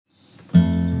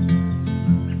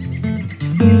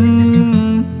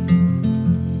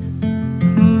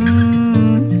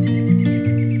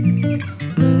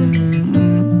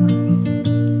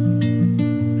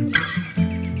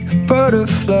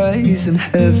butterflies and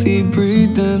heavy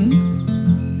breathing.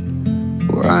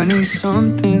 Or I need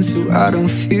something so I don't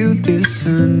feel this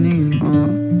anymore.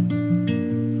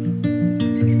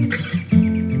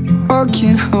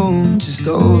 Walking home, just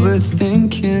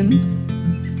overthinking.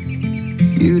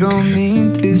 You don't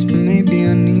mean this, but maybe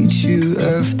I need you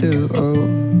after all.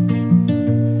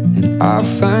 And I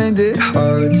find it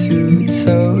hard to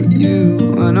tell you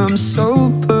when I'm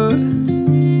sober,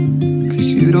 'cause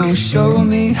you don't show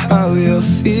me how you're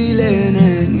feeling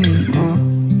anymore.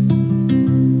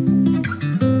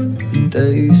 And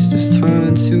days just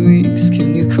turn to weeks. Can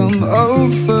you come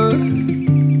over?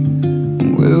 And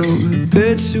we'll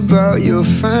bitch about your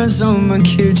friends on my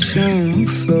kitchen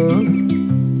floor.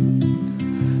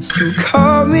 So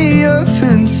call me up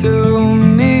and tell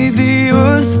me that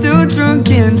you're still drunk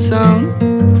in town.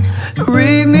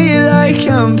 Read me like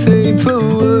I'm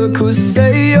paperwork, or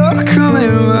say you're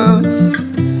coming round.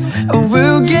 And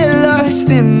we'll get lost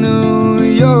in New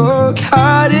York,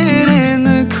 hiding in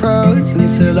the crowds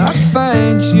until I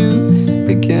find you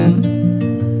again.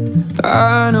 But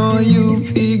I know you'll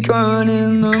be gone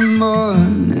in the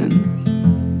morning.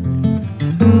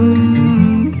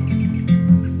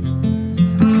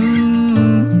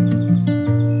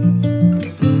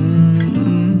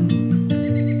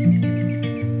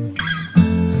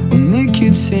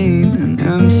 Nicotine and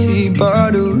empty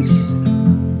bottles,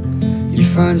 you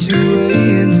find your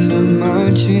way into my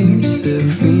dreams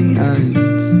every night.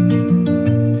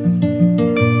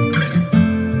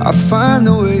 I find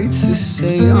a way to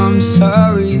say I'm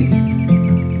sorry,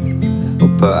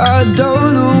 but I don't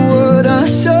know what I'm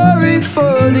sorry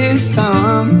for this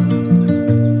time.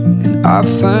 And I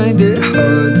find it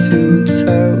hard to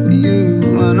tell you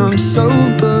when I'm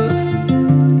sober,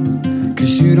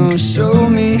 'cause you don't show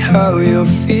me how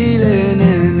you're feeling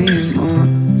anymore.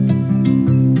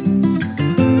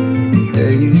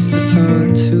 Days just turn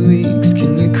to weeks.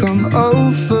 Can you come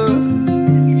over?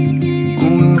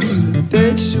 And we'll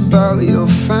bitch about your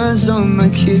friends on my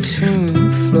kitchen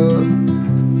floor.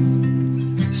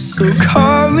 So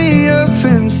call me up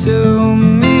and tell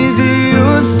me that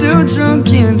you're still drunk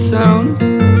in town.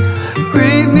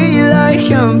 Read me like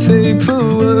I'm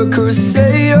paperwork, or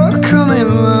say you're coming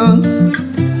round.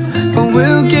 And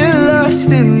we'll get lost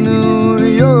in New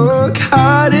York,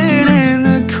 hiding in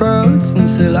the crowds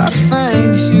until I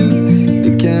find you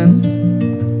again.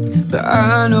 But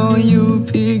I know you'll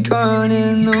be gone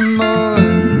in the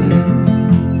morning.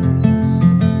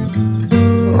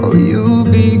 Oh, you'll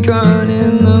be gone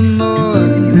in the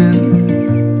morning.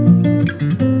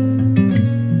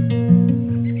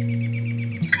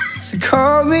 So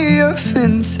call me up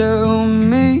and tell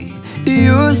me that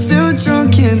you're still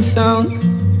drunk in town.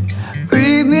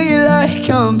 Read me like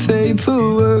I'm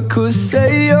paperwork, or say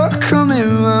you're coming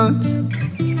round.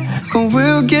 And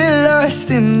we'll get lost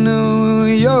in New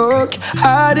York,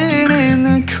 hiding in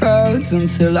the crowds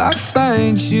until I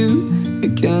find you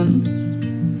again.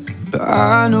 But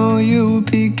I know you'll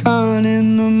be gone in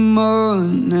the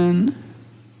morning.